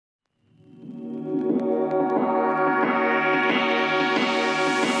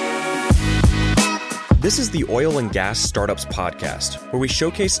This is the Oil and Gas Startups Podcast, where we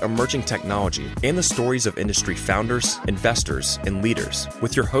showcase emerging technology and the stories of industry founders, investors, and leaders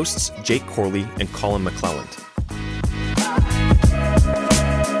with your hosts, Jake Corley and Colin McClelland.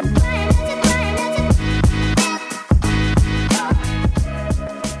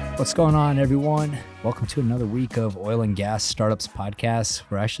 What's going on, everyone? Welcome to another week of Oil and Gas Startups Podcast.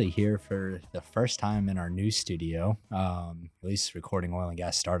 We're actually here for the first time in our new studio, at least recording Oil and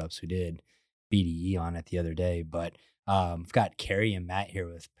Gas Startups. We did BDE on it the other day, but we've got Carrie and Matt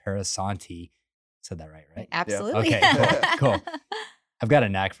here with Parasanti. Said that right? Absolutely. Okay, cool. I've got a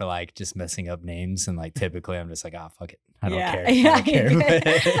knack for like just messing up names, and like typically I'm just like, fuck it. I don't care. I don't care.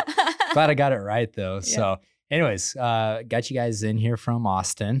 Glad I got it right though. Yeah. So anyways, got you guys in here from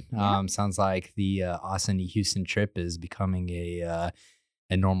Austin. Sounds like the Austin to Houston trip is becoming a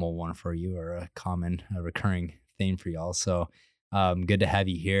normal one for you, or a recurring theme for y'all. So good to have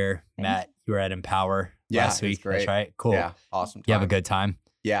you here. Thanks. Matt, you were at Empower last week. Great. That's right. Cool. Yeah, awesome. You have a good time?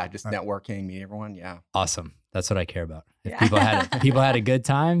 Yeah, just networking, meeting everyone. Yeah. Awesome. That's what I care about. If people had a good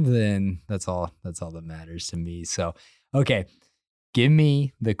time, then that's all that matters to me. So, okay. Give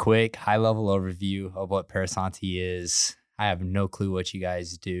me the quick high-level overview of what Parasanti is. I have no clue what you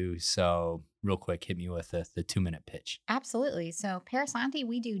guys do. So real quick, hit me with the 2-minute pitch. Absolutely. So Parasanti,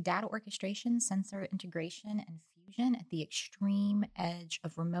 we do data orchestration, sensor integration, and fusion at the extreme edge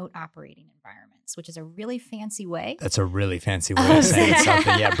of remote operating environments, which is a really fancy way. That's a really fancy way of saying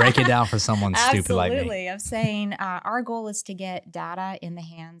something. Yeah, break it down for someone stupid like me. Absolutely. Of saying our goal is to get data in the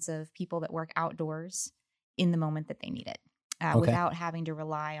hands of people that work outdoors in the moment that they need it. Without having to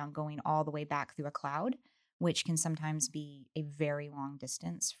rely on going all the way back through a cloud, which can sometimes be a very long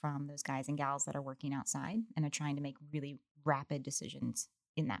distance from those guys and gals that are working outside and are trying to make really rapid decisions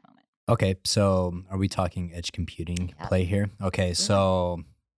in that moment. Okay, so are we talking edge computing play here? Okay, so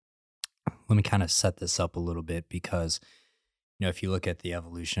let me kind of set this up a little bit, because if you look at the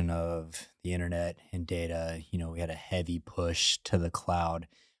evolution of the internet and data, we had a heavy push to the cloud.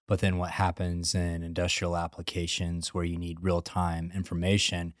 But then what happens in industrial applications where you need real-time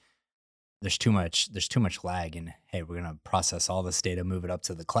information, there's too much lag, and hey, we're going to process all this data, move it up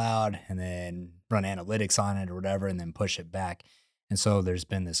to the cloud, and then run analytics on it or whatever, and then push it back. And so there's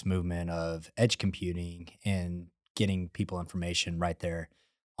been this movement of edge computing and getting people information right there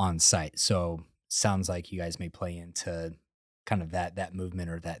on site. So sounds like you guys may play into kind of that movement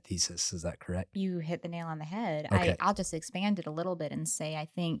or that thesis. Is that correct? You hit the nail on the head. Okay. I'll just expand it a little bit and say I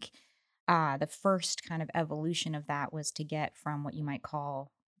think the first kind of evolution of that was to get from what you might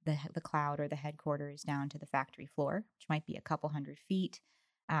call the cloud or the headquarters down to the factory floor, which might be a couple hundred feet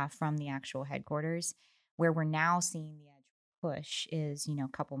from the actual headquarters. Where we're now seeing the edge push is, a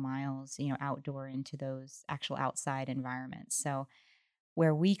couple miles, outdoor into those actual outside environments. So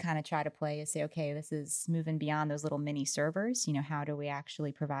where we kind of try to play is say, okay, this is moving beyond those little mini servers. How do we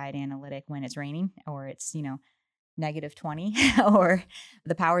actually provide analytic when it's raining or it's, -20 or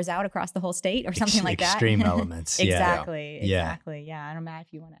the power's out across the whole state or something like that? Extreme elements. Exactly. Yeah. I don't know, Matt,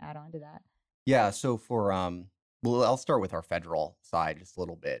 if you want to add on to that. Yeah. So for, I'll start with our federal side just a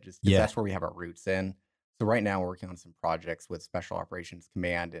little bit, just because that's where we have our roots in. So right now we're working on some projects with Special Operations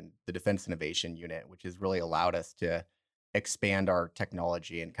Command and the Defense Innovation Unit, which has really allowed us to expand our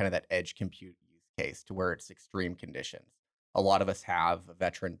technology and kind of that edge compute use case to where it's extreme conditions. A lot of us have a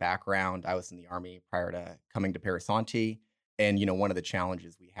veteran background. I was in the Army prior to coming to Parasanti. And, one of the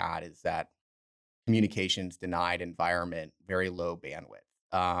challenges we had is that communications denied environment, very low bandwidth,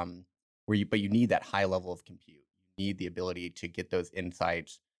 but you need that high level of compute. You need the ability to get those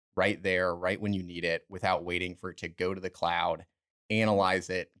insights right there, right when you need it, without waiting for it to go to the cloud, analyze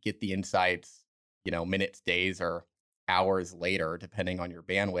it, get the insights, minutes, days, or hours later, depending on your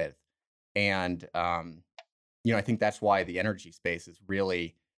bandwidth. And, I think that's why the energy space has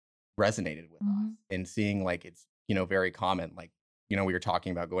really resonated with us, and seeing like it's, very common. Like, we were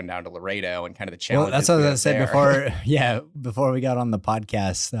talking about going down to Laredo and kind of the challenges. Well, that's what I was going to say before. Before we got on the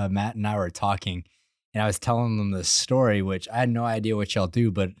podcast, Matt and I were talking, and I was telling them this story, which I had no idea what y'all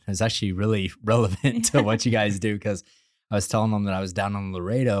do, but it's actually really relevant to what you guys do, because I was telling them that I was down on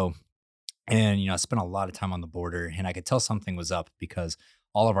Laredo. And, I spent a lot of time on the border, and I could tell something was up because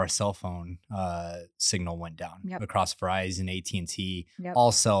all of our cell phone signal went down across Verizon, AT&T,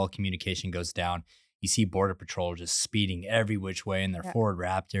 all cell communication goes down. You see Border Patrol just speeding every which way in their Ford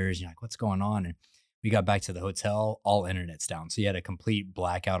Raptors. You're like, what's going on? And we got back to the hotel, all internet's down. So you had a complete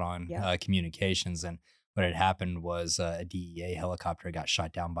blackout on communications. And what had happened was a DEA helicopter got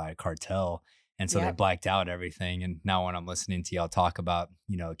shot down by a cartel. And so they blacked out everything. And now when I'm listening to y'all talk about,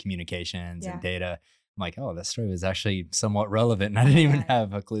 communications and data, I'm like, oh, that story was actually somewhat relevant, and I didn't even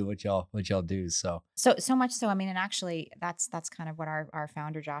have a clue what y'all do. So much so. I mean, and actually, that's kind of what our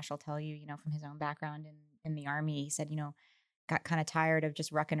founder Josh will tell you. From his own background in the Army, he said, got kind of tired of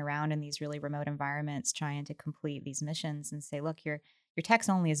just rucking around in these really remote environments trying to complete these missions, and say, look, your tech's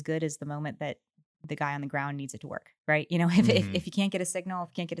only as good as the moment that the guy on the ground needs it to work, right? If you can't get a signal, if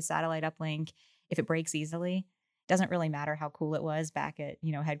you can't get a satellite uplink, if it breaks easily, doesn't really matter how cool it was back at,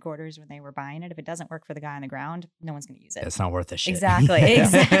 headquarters when they were buying it. If it doesn't work for the guy on the ground, no one's going to use it. It's not worth the shit. Exactly.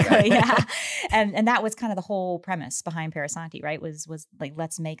 Yeah. And that was kind of the whole premise behind Parasanti, right? Was like,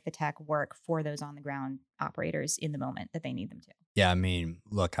 let's make the tech work for those on the ground operators in the moment that they need them to. Yeah. I mean,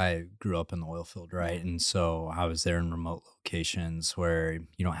 look, I grew up in the oil field, right? And so I was there in remote locations where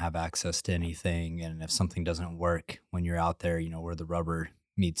you don't have access to anything. And if something doesn't work when you're out there, where the rubber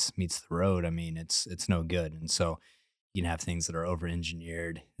meets the road, I mean, it's no good. And so you can have things that are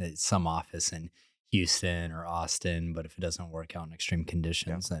over-engineered at some office in Houston or Austin, but if it doesn't work out in extreme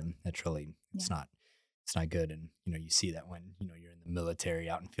conditions, then it's really it's not good. And you see that when you're in the military,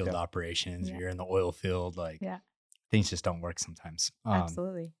 out in field operations, or you're in the oil field, like things just don't work sometimes.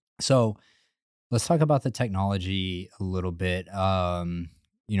 Absolutely. So let's talk about the technology a little bit.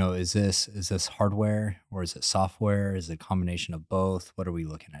 Is this hardware or is it software? Is it a combination of both? What are we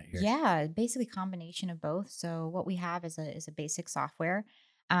looking at here? Yeah, basically combination of both. So what we have is a basic software.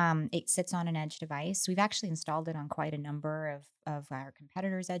 It sits on an edge device. We've actually installed it on quite a number of our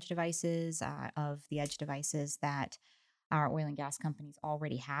competitors' edge devices, of the edge devices that our oil and gas companies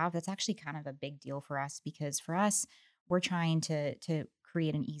already have. That's actually kind of a big deal for us, because for us, we're trying to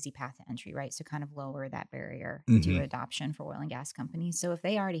create an easy path to entry, right? So kind of lower that barrier to adoption for oil and gas companies. So if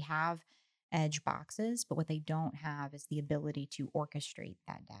they already have edge boxes, but what they don't have is the ability to orchestrate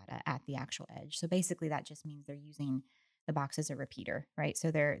that data at the actual edge. So basically that just means they're using the box as a repeater, right?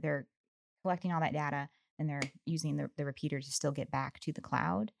 So they're collecting all that data and they're using the repeater to still get back to the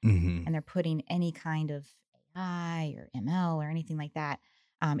cloud. And they're putting any kind of AI or ML or anything like that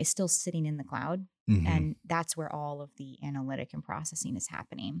is still sitting in the cloud. And that's where all of the analytic and processing is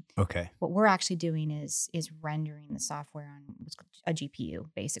happening. Okay. What we're actually doing is rendering the software on what's called a GPU,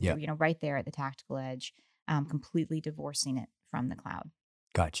 basically, right there at the tactical edge, completely divorcing it from the cloud.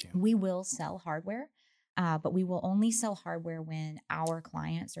 Got you. We will sell hardware, but we will only sell hardware when our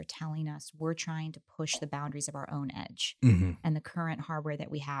clients are telling us we're trying to push the boundaries of our own edge. And the current hardware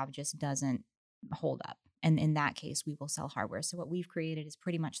that we have just doesn't hold up. And in that case, we will sell hardware. So what we've created is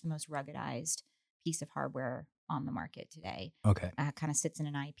pretty much the most ruggedized piece of hardware on the market today. Okay. Kind of sits in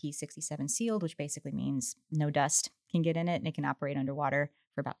an IP67 sealed, which basically means no dust can get in it, and it can operate underwater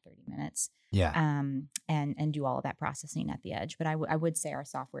for about 30 minutes. Yeah. And do all of that processing at the edge. But I would say our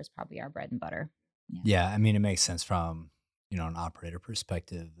software is probably our bread and butter. Yeah. I mean, it makes sense from, an operator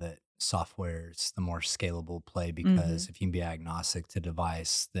perspective that software is the more scalable play, because if you can be agnostic to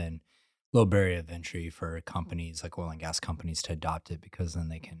device, then low barrier of entry for companies like oil and gas companies to adopt it, because then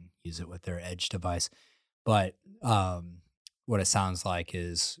they can use it with their edge device. But what it sounds like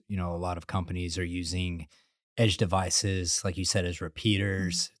is, a lot of companies are using edge devices, like you said, as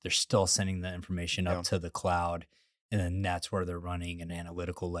repeaters. They're still sending the information up to the cloud, and then that's where they're running an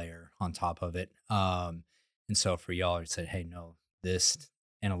analytical layer on top of it. And so for y'all, it said, hey, no, this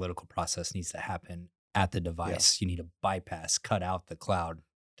analytical process needs to happen at the device. You need to bypass, cut out the cloud.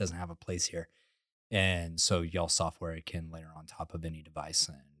 Doesn't have a place here. And so y'all software can layer on top of any device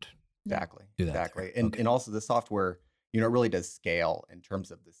and do that. Exactly. And also the software, it really does scale in terms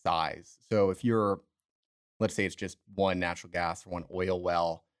of the size. So if you're, let's say it's just one natural gas or one oil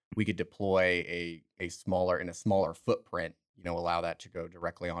well, we could deploy a smaller footprint, allow that to go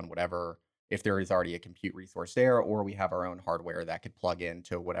directly on whatever, if there is already a compute resource there, or we have our own hardware that could plug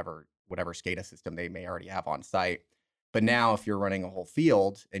into whatever SCADA system they may already have on site. But now if you're running a whole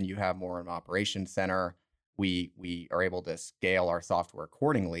field and you have more of an operations center, we are able to scale our software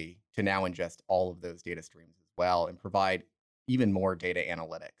accordingly to now ingest all of those data streams as well and provide even more data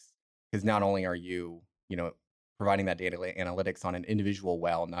analytics. Because not only are you, providing that data analytics on an individual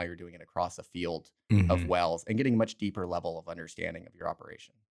well, now you're doing it across a field of wells and getting a much deeper level of understanding of your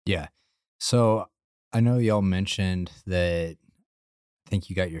operation. Yeah. So I know y'all mentioned that I think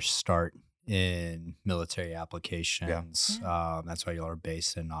you got your start in military applications. That's why y'all are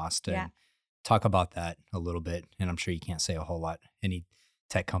based in Austin. Talk about that a little bit. And I'm sure you can't say a whole lot. Any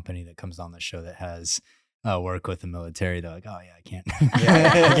tech company that comes on the show that has work with the military, they're like, oh yeah, I can't,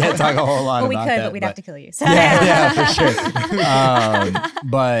 I can't talk a whole lot about that. But we'd have to kill you. So. Yeah, for sure.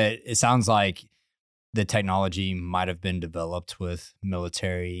 But it sounds like the technology might have been developed with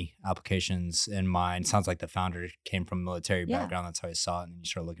military applications in mind. Sounds like the founder came from a military background. That's how I saw it. And then you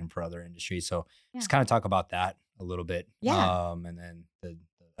start looking for other industries. So just kind of talk about that a little bit. And then the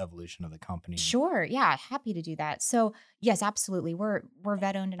evolution of the company. Sure. Yeah. Happy to do that. So yes, absolutely. We're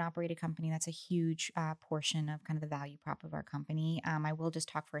vet owned and operated company. That's a huge portion of kind of the value prop of our company. I will just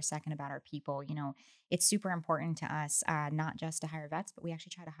talk for a second about our people. You know, it's super important to us, not just to hire vets, but we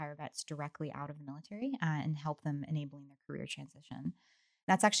actually try to hire vets directly out of the military and help them enabling their career transition.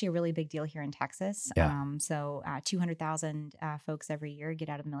 That's actually a really big deal here in Texas. 200,000 folks every year get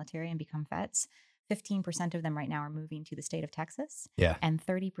out of the military and become vets. 15% of them right now are moving to the state of Texas. And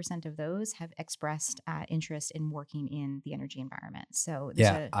 30% of those have expressed interest in working in the energy environment. So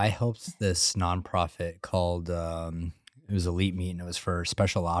I helped this nonprofit called, it was Elite Meet, and it was for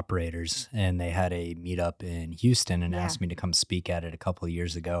special operators. And they had a meetup in Houston and asked me to come speak at it a couple of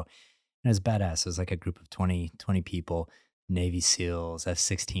years ago. And it was badass. It was like a group of 20 people, Navy SEALs,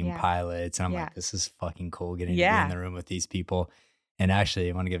 F-16 pilots. And I'm like, this is fucking cool getting to be in the room with these people. And actually,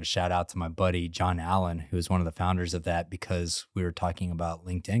 I want to give a shout out to my buddy, John Allen, who was one of the founders of that, because we were talking about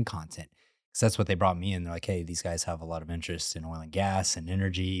LinkedIn content. Because that's what they brought me in. They're like, hey, these guys have a lot of interest in oil and gas and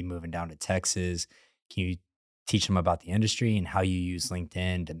energy, moving down to Texas. Can you teach them about the industry and how you use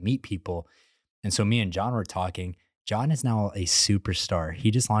LinkedIn to meet people? And so me and John were talking. John is now a superstar. He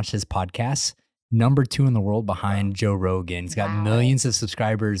just launched his podcast, #2 in the world behind Joe Rogan. He's got millions of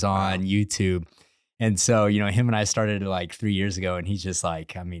subscribers on YouTube. And so, you know, him and I started like 3 years ago, and he's just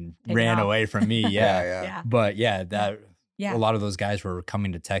like, I mean, ran away from me. But a lot of those guys were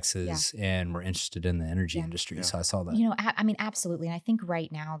coming to Texas and were interested in the energy industry. So I saw that. You know, I mean, absolutely. And I think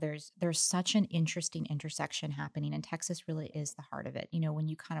right now there's such an interesting intersection happening, and Texas really is the heart of it. You know, when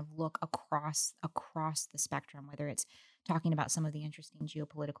you kind of look across the spectrum, whether it's talking about some of the interesting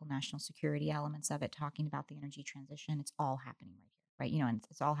geopolitical national security elements of it, talking about the energy transition, it's all happening right here. Right. You know, and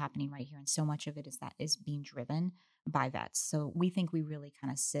it's all happening right here. And so much of it is being driven by vets. So we think we really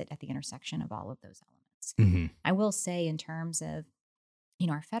kind of sit at the intersection of all of those elements. Mm-hmm. I will say in terms of, you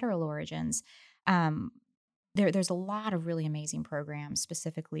know, our federal origins, there's a lot of really amazing programs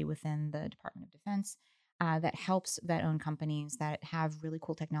specifically within the Department of Defense that helps vet-owned companies that have really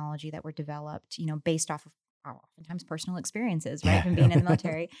cool technology that were developed, you know, based off of oftentimes personal experiences, right? From being in the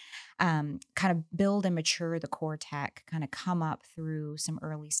military, kind of build and mature the core tech, kind of come up through some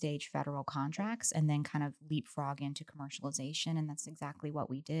early stage federal contracts and then kind of leapfrog into commercialization. And that's exactly what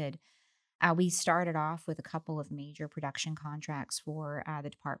we did. We started off with a couple of major production contracts for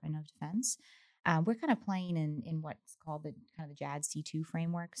the Department of Defense. We're kind of playing in what's called the kind of the JADC2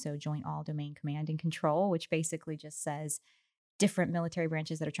 framework. So Joint All Domain Command and Control, which basically just says different military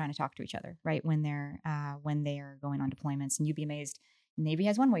branches that are trying to talk to each other, right? When they're going on deployments. And you'd be amazed. Navy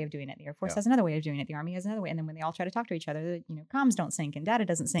has one way of doing it. The Air Force has another way of doing it. The Army has another way. And then when they all try to talk to each other, you know, comms don't sync and data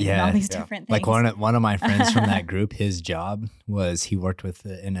doesn't sync and all these different things. Like one of my friends from that group, his job was he worked with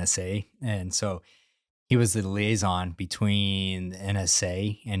the NSA. And so he was the liaison between the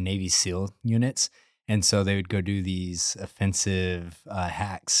NSA and Navy SEAL units. And so they would go do these offensive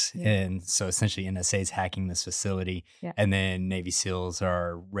hacks. And so essentially NSA is hacking this facility and then Navy SEALs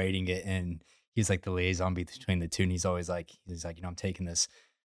are raiding it. And he's like the liaison between the two. And he's always like, you know, I'm taking this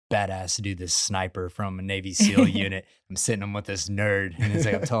badass dude, this sniper from a Navy SEAL unit. I'm sitting him with this nerd. And he's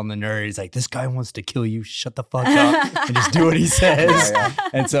like, I'm telling the nerd, he's like, this guy wants to kill you. Shut the fuck up and just do what he says.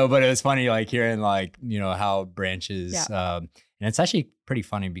 And so, but it was funny, like hearing like, you know, how branches, and it's actually pretty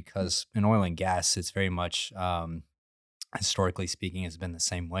funny because in oil and gas, it's very much, historically speaking, has been the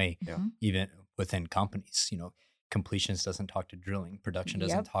same way, even within companies. You know, completions doesn't talk to drilling, production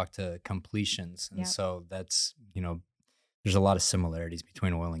doesn't talk to completions. And so that's, you know, there's a lot of similarities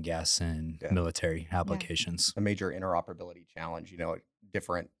between oil and gas and military applications. A major interoperability challenge, you know,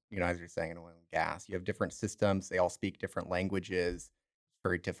 different, you know, as you're saying in oil and gas, you have different systems, they all speak different languages. It's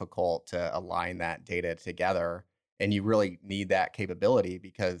very difficult to align that data together. And you really need that capability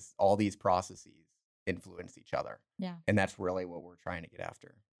because all these processes influence each other. Yeah. And that's really what we're trying to get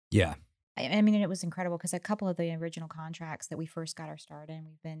after. Yeah. I mean, it was incredible because a couple of the original contracts that we first got our start in,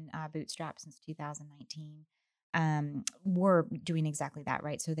 we've been bootstrapped since 2019, were doing exactly that,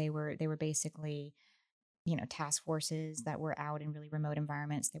 right? So they were basically, you know, task forces that were out in really remote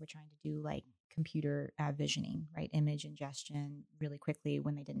environments. They were trying to do like computer visioning, right? Image ingestion really quickly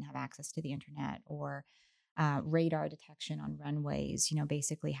when they didn't have access to the internet, or radar detection on runways. You know,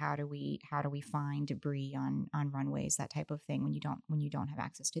 basically how do we find debris on runways, that type of thing when you don't have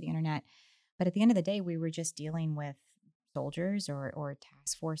access to the internet. But at the end of the day, we were just dealing with soldiers or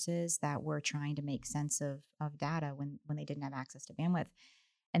task forces that were trying to make sense of data when they didn't have access to bandwidth.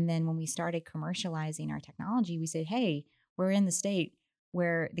 And then when we started commercializing our technology, we said, hey, we're in the state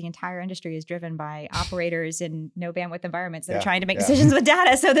where the entire industry is driven by operators in no bandwidth environments that are trying to make decisions with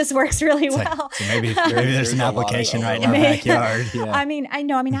data. So this works really well. So maybe there's an application right in our backyard. Yeah. I mean,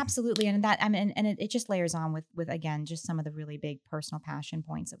 absolutely. And it just layers on with, again, just some of the really big personal passion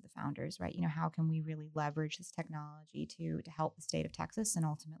points of the founders, right? How can we really leverage this technology to help the state of Texas and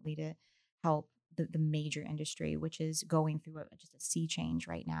ultimately to help the major industry, which is going through just a sea change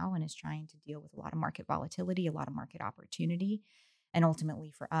right now and is trying to deal with a lot of market volatility, a lot of market opportunity. And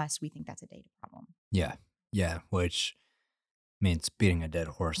ultimately for us, we think that's a data problem. Yeah. Yeah. Which, I mean, it's beating a dead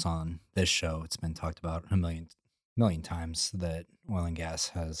horse on this show. It's been talked about a million times that oil and gas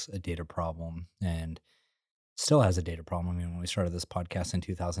has a data problem and still has a data problem. I mean, when we started this podcast in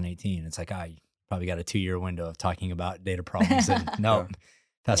 2018, it's like, you probably got a 2-year window of talking about data problems. And no,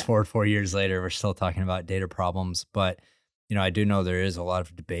 fast forward 4 years later, we're still talking about data problems. But, I do know there is a lot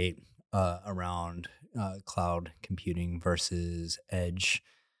of debate around cloud computing versus edge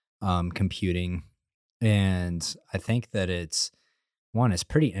computing. And I think that it's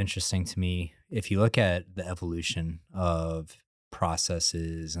pretty interesting to me. If you look at the evolution of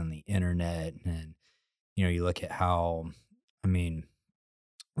processes and the internet and, you look at how, you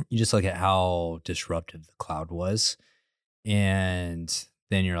just look at how disruptive the cloud was. And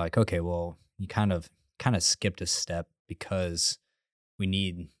then you're like, okay, well, you kind of skipped a step because we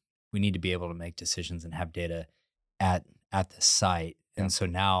need to be able to make decisions and have data at the site. And so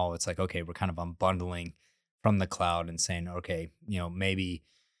now it's like, okay, we're kind of unbundling from the cloud and saying, okay, maybe,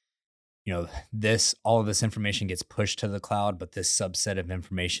 all of this information gets pushed to the cloud, but this subset of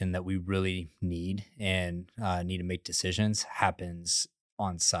information that we really need and need to make decisions happens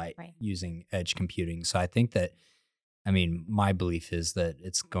on site using edge computing. So I think that, my belief is that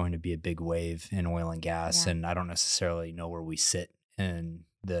it's going to be a big wave in oil and gas, and I don't necessarily know where we sit in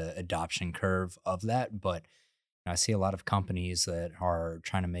the adoption curve of that, but I see a lot of companies that are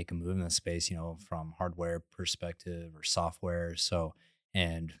trying to make a move in this space, from hardware perspective or software. So,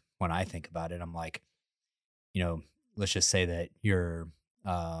 and when I think about it, I'm like, let's just say that you're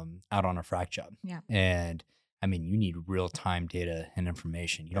out on a frac job. Yeah. And you need real-time data and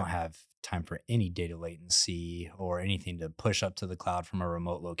information. You don't have time for any data latency or anything to push up to the cloud from a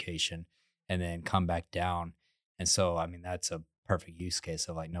remote location and then come back down. And so, that's a perfect use case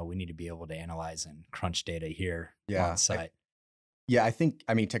of like, no, we need to be able to analyze and crunch data here on site. I think,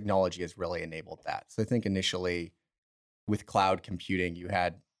 technology has really enabled that. So I think initially with cloud computing, you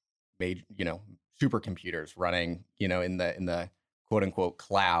had made, supercomputers running, in the quote unquote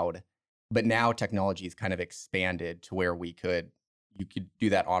cloud. But now technology has kind of expanded to where you could do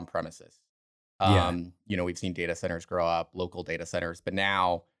that on premises. We've seen data centers grow up, local data centers, but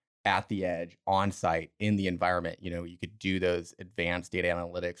now at the edge, on site, in the environment, you could do those advanced data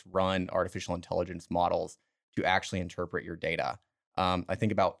analytics, run artificial intelligence models to actually interpret your data. I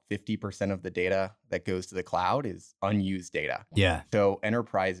think about 50% of the data that goes to the cloud is unused data. Yeah. So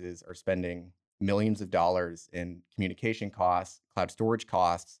enterprises are spending millions of dollars in communication costs, cloud storage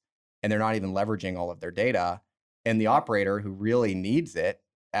costs, and they're not even leveraging all of their data. And the operator who really needs it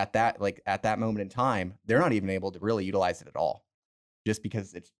at that moment in time, they're not even able to really utilize it at all, just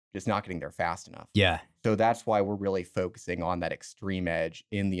because it's just not getting there fast enough. Yeah. So that's why we're really focusing on that extreme edge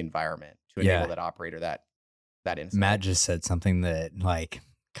in the environment to enable that operator that insight. Matt just said something that like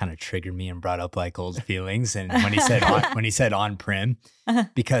kind of triggered me and brought up like old feelings. And when he said on-prem,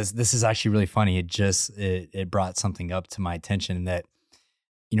 because this is actually really funny. It brought something up to my attention that,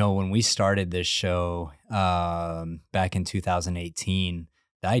 when we started this show back in 2018,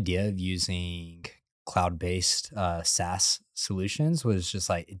 the idea of using cloud-based SaaS solutions was just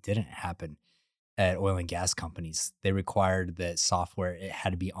like, it didn't happen at oil and gas companies. They required that software, it had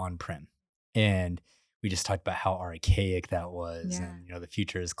to be on-prem. And we just talked about how archaic that was. Yeah. And, the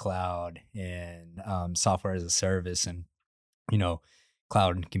future is cloud and software as a service. And,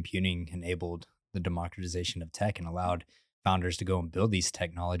 cloud computing enabled the democratization of tech and allowed founders to go and build these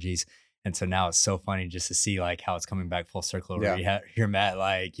technologies. And so now it's so funny just to see like how it's coming back full circle. Where you hear Matt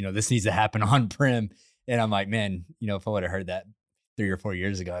like, this needs to happen on-prem. And I'm like, man, if I would have heard that 3 or 4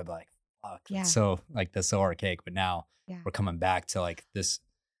 years ago, I'd be like, fuck, that's so archaic. But now we're coming back to like this.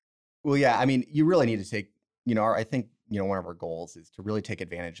 Well, yeah, you really need to take, I think, one of our goals is to really take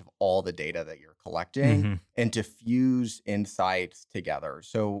advantage of all the data that you're collecting and to fuse insights together.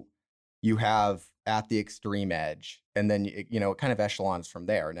 So you have at the extreme edge, and then, it kind of echelons from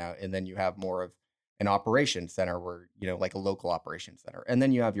there now. And then you have more of an operations center where, like a local operations center. And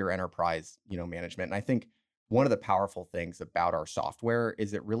then you have your enterprise, management. And I think one of the powerful things about our software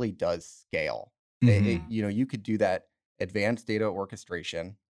is it really does scale. You could do that advanced data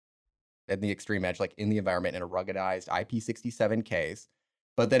orchestration at the extreme edge, like in the environment in a ruggedized IP67 case.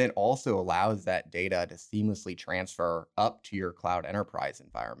 But then it also allows that data to seamlessly transfer up to your cloud enterprise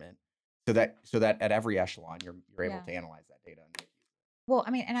environment, so that at every echelon you're able to analyze that data. Well,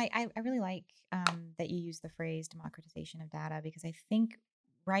 I mean, and I really like that you use the phrase democratization of data, because I think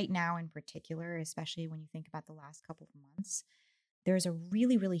right now in particular, especially when you think about the last couple of months, there's a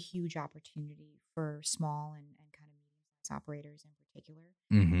really, really huge opportunity for small and kind of medium-sized operators in particular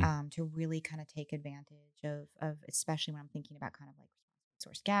to really kind of take advantage of, especially when I'm thinking about kind of like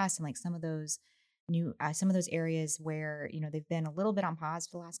source gas and like some of those areas where, you know, they've been a little bit on pause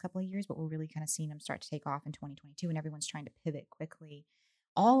for the last couple of years, but we're really kind of seeing them start to take off in 2022, and everyone's trying to pivot quickly.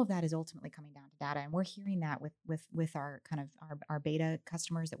 All of that is ultimately coming down to data, and we're hearing that with our kind of our beta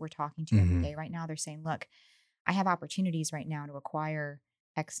customers that we're talking to every day right now. They're saying, look, I have opportunities right now to acquire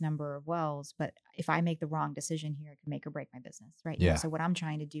X number of wells, but if I make the wrong decision here, it can make or break my business, right? You know, so what I'm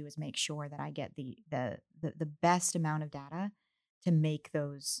trying to do is make sure that I get the best amount of data to make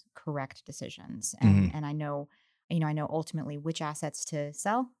those correct decisions. And I know, you know, I know ultimately which assets to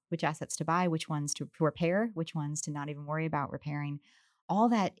sell, which assets to buy, which ones to repair, which ones to not even worry about repairing. All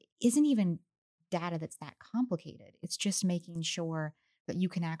that isn't even data that's that complicated. It's just making sure that you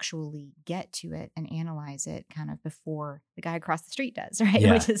can actually get to it and analyze it kind of before the guy across the street does, right?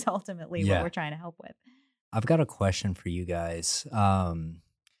 Which is ultimately what we're trying to help with. I've got a question for you guys.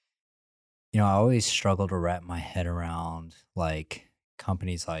 You know, I always struggle to wrap my head around like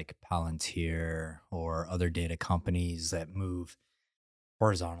companies like Palantir or other data companies that move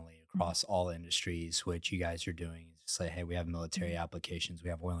horizontally across all industries, which you guys are doing. Say, hey, we have military applications, we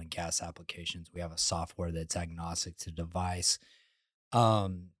have oil and gas applications, we have a software that's agnostic to device.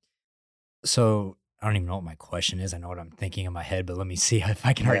 So I don't even know what my question is. I know what I'm thinking in my head, but let me see if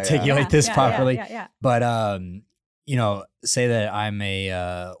I can articulate this properly. But you know, say that I'm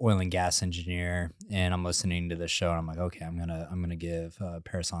a oil and gas engineer and I'm listening to this show and I'm like, okay, I'm gonna give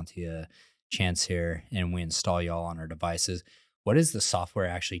Parasanti a chance here, and we install y'all on our devices. What is the software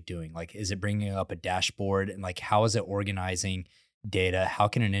actually doing? Like, is it bringing up a dashboard, and like, how is it organizing data? How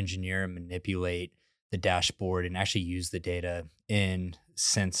can an engineer manipulate the dashboard and actually use the data in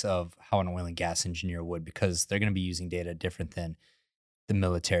sense of how an oil and gas engineer would, because they're going to be using data different than the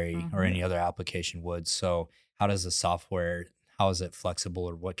military or any other application would. So how does the software, how is it flexible,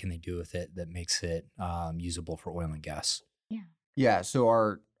 or what can they do with it that makes it usable for oil and gas? Yeah. So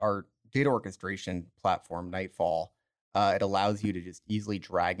our data orchestration platform, Nightfall, it allows you to just easily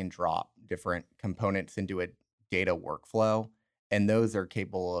drag and drop different components into a data workflow. And those are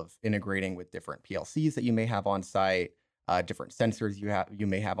capable of integrating with different PLCs that you may have on site, different sensors you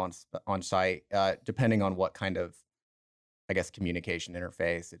may have on site, depending on what kind of, I guess, communication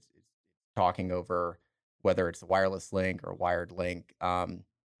interface it's talking over, whether it's a wireless link or a wired link.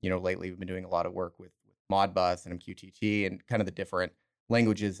 You know, lately we've been doing a lot of work with Modbus and MQTT and kind of the different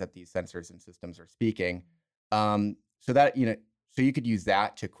languages that these sensors and systems are speaking. So that, you know, so you could use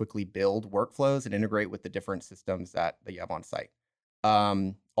that to quickly build workflows and integrate with the different systems that you have on site.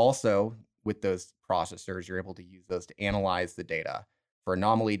 Also, with those processors, you're able to use those to analyze the data for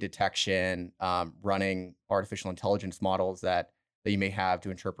anomaly detection, running artificial intelligence models that you may have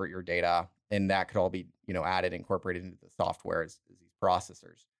to interpret your data, and that could all be, you know, added, incorporated into the software as these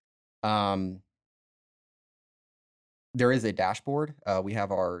processors. There is a dashboard. We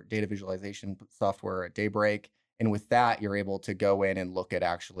have our data visualization software at Daybreak. And with that, you're able to go in and look at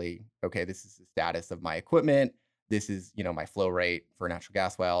actually, okay, this is the status of my equipment. This is, you know, my flow rate for a natural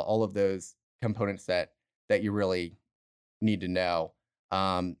gas well, all of those components that you really need to know.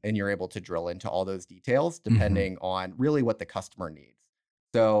 And you're able to drill into all those details depending on really what the customer needs.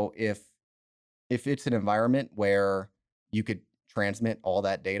 So if it's an environment where you could transmit all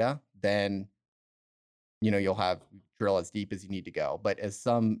that data, then, you know, you'll have drill as deep as you need to go. But in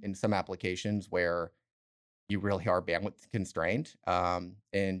some applications where you really are bandwidth constrained,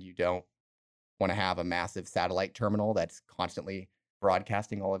 and you don't want to have a massive satellite terminal that's constantly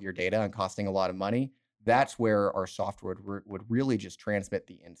broadcasting all of your data and costing a lot of money, that's where our software would really just transmit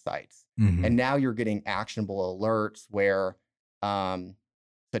the insights. And now you're getting actionable alerts where,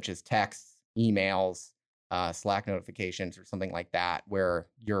 such as texts, emails, Slack notifications, or something like that, where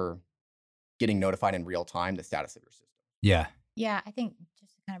you're getting notified in real time the status of your system. Yeah, I think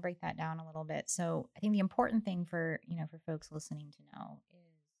just to kind of break that down a little bit. So I think the important thing for folks listening to know is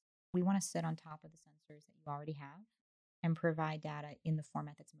we want to sit on top of the sensors that you already have and provide data in the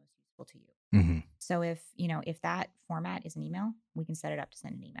format that's most useful to you. So if that format is an email, we can set it up to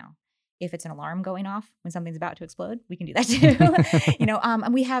send an email. if it's an alarm going off when something's about to explode, we can do that too.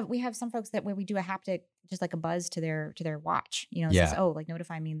 And we have some folks that where we do a haptic, just like a buzz to their watch, it says, oh, like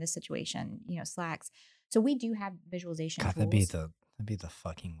notify me in this situation, Slacks. So we do have visualization tools. That'd be the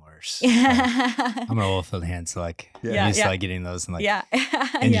fucking worst. I'm an old foot hand, so I'm used to getting those and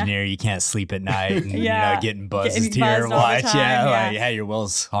engineer, you can't sleep at night and getting buzzes to your watch. Hey, your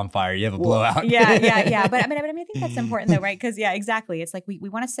well's on fire. You have a blowout. Yeah. But I mean, I think that's important though, right? Because exactly. It's like we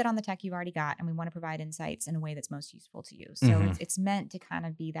want to sit on the tech you've already got, and we want to provide insights in a way that's most useful to you. So it's meant to kind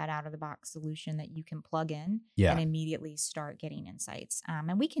of be that out of the box solution that you can plug in and immediately start getting insights.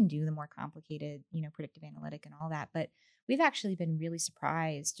 And we can do the more complicated, predictive analytic and all that, but we've actually been really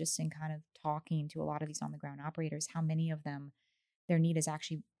surprised just in kind of talking to a lot of these on the ground operators, how many of them, their need is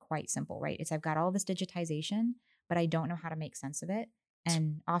actually quite simple, right? It's I've got all this digitization, but I don't know how to make sense of it.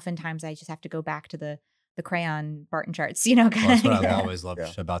 And oftentimes I just have to go back to the crayon Barton charts, That's what I've always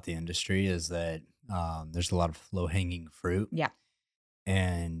loved about the industry is that there's a lot of low hanging fruit. Yeah.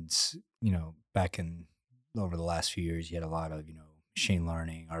 And, back over the last few years, you had a lot of, machine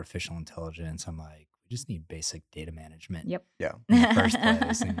learning, artificial intelligence. I'm like, just need basic data management. Yep. Yeah. In the first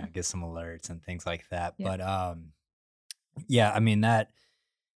place, and get some alerts and things like that. Yep. But I mean that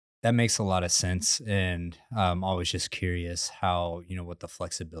makes a lot of sense. And I'm always just curious how, what the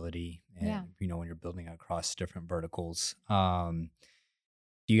flexibility and when you're building across different verticals. Do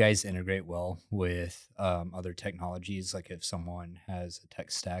you guys integrate well with other technologies? Like if someone has a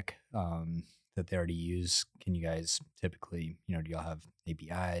tech stack that they already use, can you guys typically, do y'all have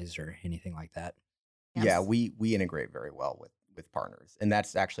APIs or anything like that? Yes. Yeah, we integrate very well with partners, and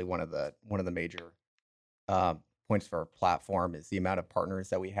that's actually one of the major points for our platform is the amount of partners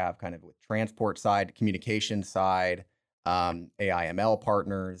that we have, kind of with transport side, communication side, AI/ML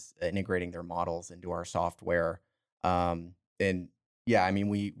partners, integrating their models into our software, and I mean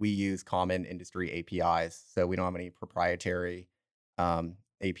we use common industry APIs, so we don't have any proprietary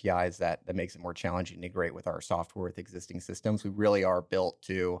APIs that makes it more challenging to integrate with our software with existing systems. We really are built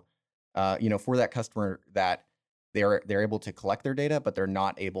to for that customer that they're able to collect their data, but they're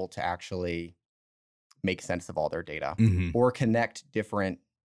not able to actually make sense of all their data or connect different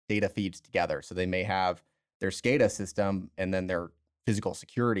data feeds together. So they may have their SCADA system and then their physical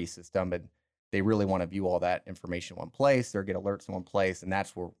security system, and they really want to view all that information in one place or get alerts in one place. And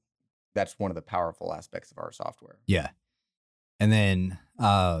that's one of the powerful aspects of our software. Yeah. And then,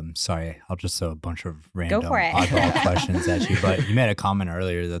 sorry, I'll just throw a bunch of random oddball questions at you. But you made a comment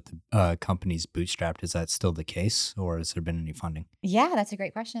earlier that the company's bootstrapped. Is that still the case, or has there been any funding? Yeah, that's a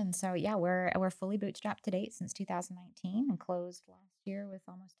great question. So we're fully bootstrapped to date since 2019 and closed last year with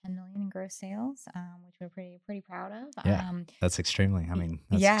almost 10 million in gross sales, which we're pretty proud of. Yeah, that's extremely.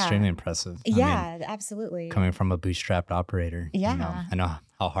 That's extremely impressive. Absolutely. Coming from a bootstrapped operator, I know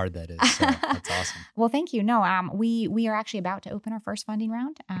how hard that is. So that's awesome. Well, thank you. No, we are actually about to open our first funding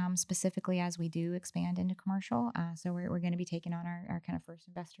round, specifically as we do expand into commercial. So we're going to be taking on our kind of first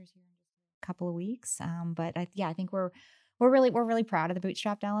investors here in just a couple of weeks. But I think we're really proud of the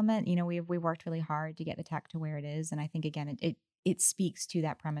bootstrapped element. We worked really hard to get the tech to where it is, and I think again it speaks to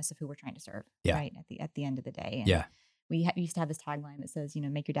that premise of who we're trying to serve. Yeah. Right at the end of the day. And we used to have this tagline that says,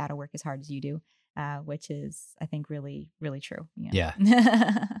 make your data work as hard as you do, which is, I think, really, really true. Yeah.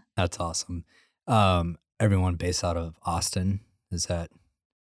 That's awesome. Everyone based out of Austin, is that?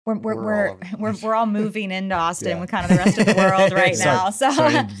 We're all moving into Austin with kind of the rest of the world right now. So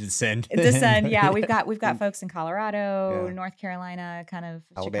sorry to descend. Yeah, we've got folks in Colorado, North Carolina, kind of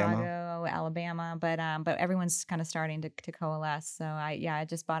Chicago, Alabama, but everyone's kind of starting to coalesce. So I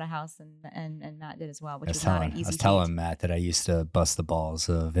just bought a house and Matt did as well, which is not an easy. I was telling Matt that I used to bust the balls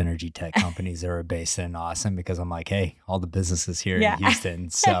of energy tech companies that were based in Austin because I'm like, hey, all the businesses here in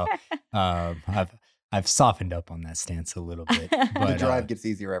Houston. So I've softened up on that stance a little bit. But the drive gets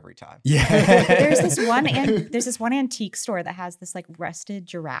easier every time. Yeah. There's this one antique store that has this like rusted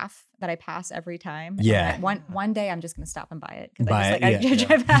giraffe that I pass every time. Yeah. One day I'm just gonna stop and buy it because I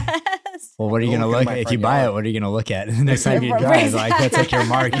drive past. Well, what are you gonna look at if you buy it? What are you gonna look at next time you drive? Like that's like your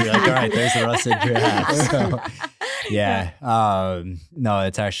mark. You're like, all right, there's the rusted giraffe. So, no,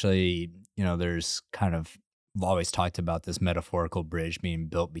 it's actually there's kind of. I've always talked about this metaphorical bridge being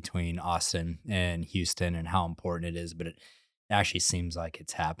built between Austin and Houston and how important it is, but it actually seems like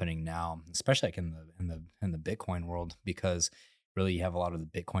it's happening now, especially like in the Bitcoin world, because really you have a lot of the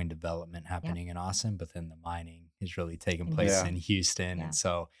Bitcoin development happening in Austin, but then the mining is really taking place in Houston. And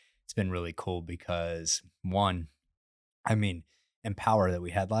so it's been really cool because Empower that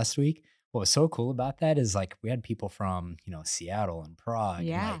we had last week, what was so cool about that is like we had people from, Seattle and Prague.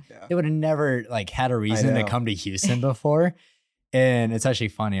 Yeah. And they would have never like had a reason to come to Houston before. And it's actually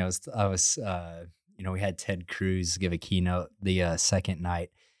funny. I was, we had Ted Cruz give a keynote the second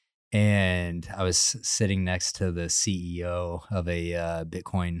night, and I was sitting next to the CEO of a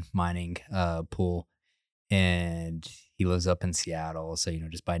Bitcoin mining pool, and he lives up in Seattle. So,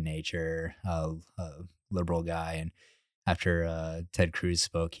 just by nature, a liberal guy. And after Ted Cruz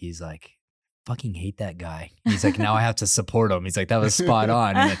spoke, he's like, fucking hate that guy. He's like, now I have to support him. He's like, that was spot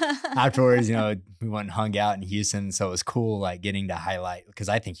on. And then afterwards, we went and hung out in Houston. So it was cool, like getting to highlight, because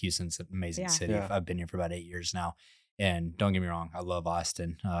I think Houston's an amazing city. Yeah. I've been here for about 8 years now. And don't get me wrong, I love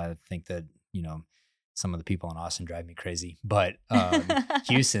Austin. I think that, some of the people in Austin drive me crazy, but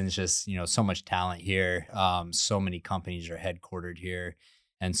Houston's just, so much talent here. So many companies are headquartered here.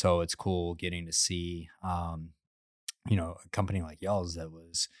 And so it's cool getting to see, a company like y'all's that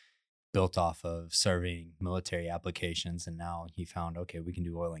was built off of serving military applications. And now he found, okay, we can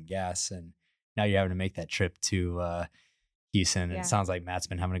do oil and gas. And now you're having to make that trip to Houston. And it sounds like Matt's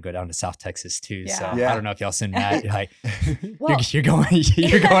been having to go down to South Texas too. So I don't know if y'all send Matt, like you're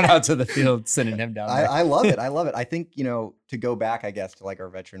going out to the field, sending him down there. I love it. I love it. I think, to go back, I guess, to like our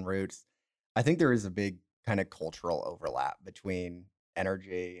veteran roots, I think there is a big kind of cultural overlap between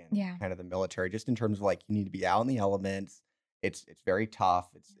energy and kind of the military, just in terms of like, you need to be out in the elements. It's very tough.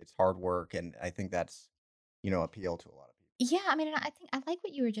 It's hard work. And I think that's, appeal to a lot of people. Yeah, I mean, and I think I like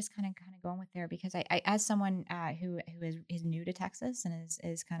what you were just kind of going with there, because I as someone who is new to Texas and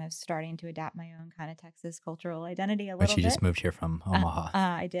is kind of starting to adapt my own kind of Texas cultural identity a little bit. But she just moved here from Omaha.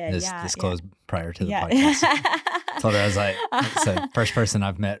 I did. Disclosed prior to the podcast. Told her, I was like, it's the first person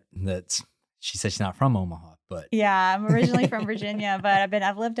I've met she said she's not from Omaha, but I'm originally from Virginia, but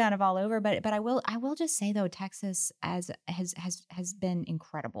I've lived out of all over. But I will just say though, Texas has been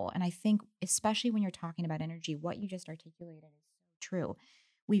incredible, and I think especially when you're talking about energy, what you just articulated is so true.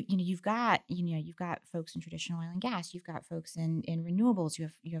 You've got folks in traditional oil and gas, you've got folks in renewables,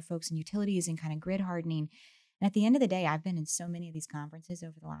 you have folks in utilities and kind of grid hardening. And at the end of the day, I've been in so many of these conferences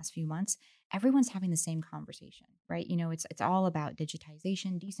over the last few months. Everyone's having the same conversation, right? It's all about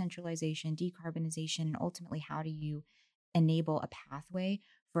digitization, decentralization, decarbonization, and ultimately, how do you enable a pathway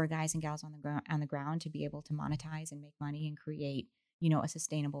for guys and gals on the ground to be able to monetize and make money and create, a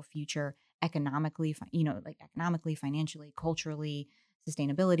sustainable future economically, financially, culturally,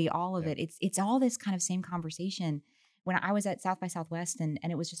 sustainability, all of it. It's all this kind of same conversation. When I was at South by Southwest, and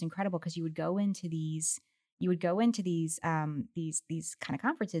it was just incredible, because you would go into these kind of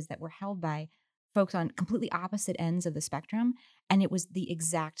conferences that were held by folks on completely opposite ends of the spectrum, and it was the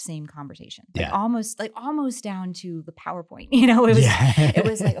exact same conversation, almost down to the PowerPoint. It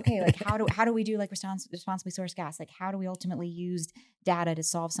was like, okay, like how do we do like responsibly sourced gas? Like, how do we ultimately use data to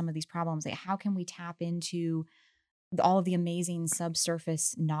solve some of these problems? Like, how can we tap into all of the amazing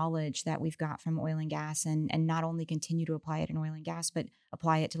subsurface knowledge that we've got from oil and gas, and not only continue to apply it in oil and gas, but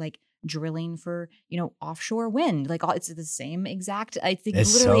apply it to like drilling for, offshore wind. Like, it's the same exact, I think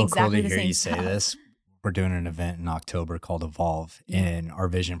it's literally so exactly cool to the hear same you stuff. say this. We're doing an event in October called Evolve, and our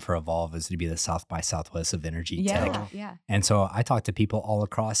vision for Evolve is to be the South by Southwest of energy tech. And so I talk to people all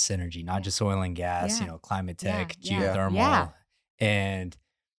across energy, not just oil and gas, climate tech, geothermal, and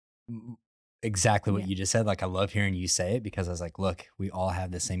exactly what you just said. Like, I love hearing you say it, because I was like, look, we all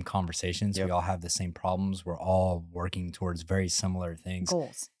have the same conversations. We all have the same problems. We're all working towards very similar things.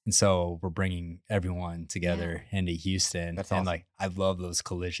 Goals. And so we're bringing everyone together into Houston. That's and awesome. like, I love those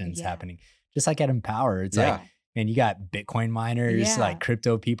collisions happening. Just like at Empower, it's like, man, you got Bitcoin miners, like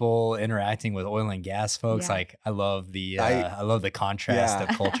crypto people interacting with oil and gas folks. Like, I love the contrast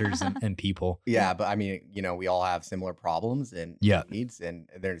of cultures and people. Yeah, but I mean, we all have similar problems and needs, and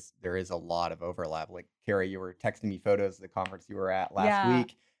there is a lot of overlap. Like, Carrie, you were texting me photos of the conference you were at last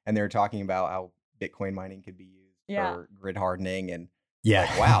week, and they were talking about how Bitcoin mining could be used for grid hardening, and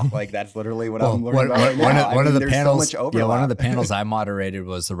like, wow, like that's literally what I'm learning about now. One of the panels, so one of the panels I moderated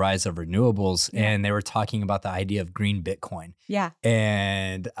was the rise of renewables, and they were talking about the idea of green Bitcoin.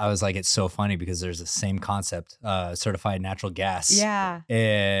 And I was like, it's so funny, because there's the same concept, certified natural gas.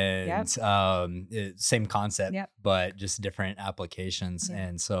 And same concept, but just different applications.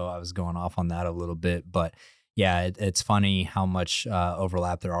 And so I was going off on that a little bit, but it's funny how much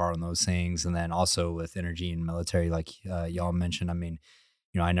overlap there are on those things. And then also with energy and military, like y'all mentioned, I mean,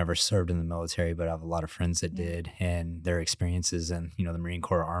 I never served in the military, but I have a lot of friends that did, and their experiences in, the Marine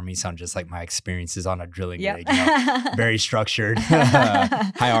Corps Army sound just like my experiences on a drilling rig. Very structured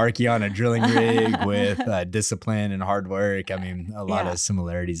hierarchy on a drilling rig with discipline and hard work. I mean, a lot of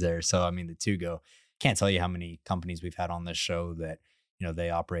similarities there. So, I mean, the two go. Can't tell you how many companies we've had on this show that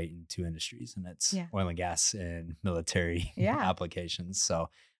they operate in two industries, and it's oil and gas and military applications. So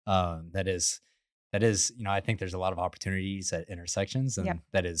that is that is, I think there's a lot of opportunities at intersections, and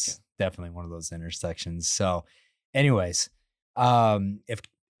that is definitely one of those intersections. So anyways, if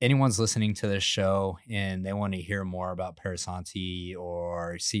anyone's listening to this show and they want to hear more about Parasanti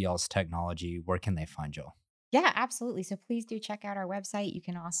or see y'all's technology, where can they find y'all? Yeah, absolutely. So please do check out our website. You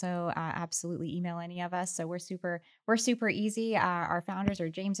can also absolutely email any of us. So we're super easy. Our founders are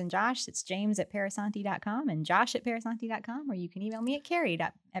James and Josh. It's james@parasanti.com and josh@parasanti.com, or you can email me at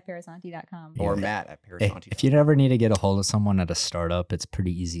carrie@parasanti.com. Or Matt@parasanti.com. If you ever need to get a hold of someone at a startup, it's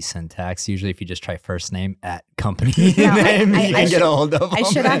pretty easy syntax. Usually if you just try first name at company name, you can get a hold of them. I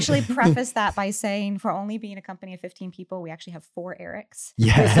should actually preface that by saying, for only being a company of 15 people, we actually have 4 Erics.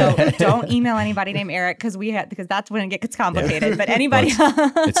 Yeah. So don't email anybody named Eric because that's when it gets complicated. But anybody,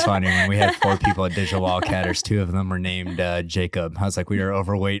 it's funny when we had 4 people at Digital Wildcatters, 2 of them were named Jacob. I was like, we are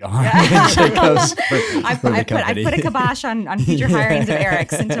overweight on Jacobs. I put a kibosh on future hirings of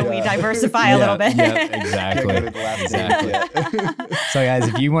Erics until we diversify a little bit. Exactly. So guys,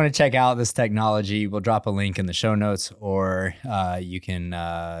 if you want to check out this technology, we'll drop a link in the show notes, or you can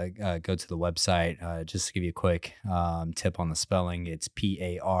go to the website. Just to give you a quick tip on the spelling, it's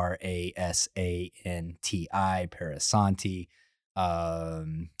Parasanti, Parasanti.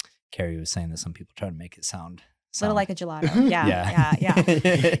 Carrie was saying that some people try to make it sound a little like a gelato. Yeah.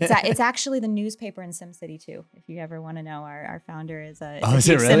 It's actually the newspaper in SimCity too. If you ever want to know, our founder is a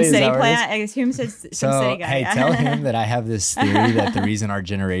SimCity plant. SimCity guy. Hey, tell him that I have this theory that the reason our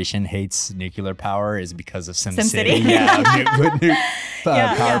generation hates nuclear power is because of SimCity.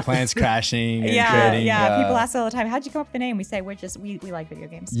 Power plants crashing. And creating, people ask all the time, how'd you come up with the name? We say we like video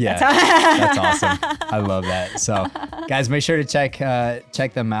games. Yeah, that's awesome. I love that. So guys, make sure to check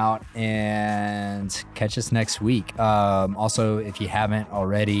them out and catch us next week. Also, if you haven't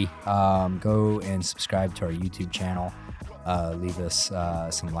already, go and subscribe to our YouTube channel. Leave us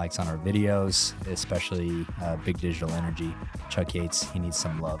some likes on our videos, especially Big Digital Energy. Chuck Yates, he needs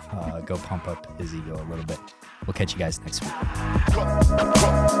some love. Go pump up his ego a little bit. We'll catch you guys next week.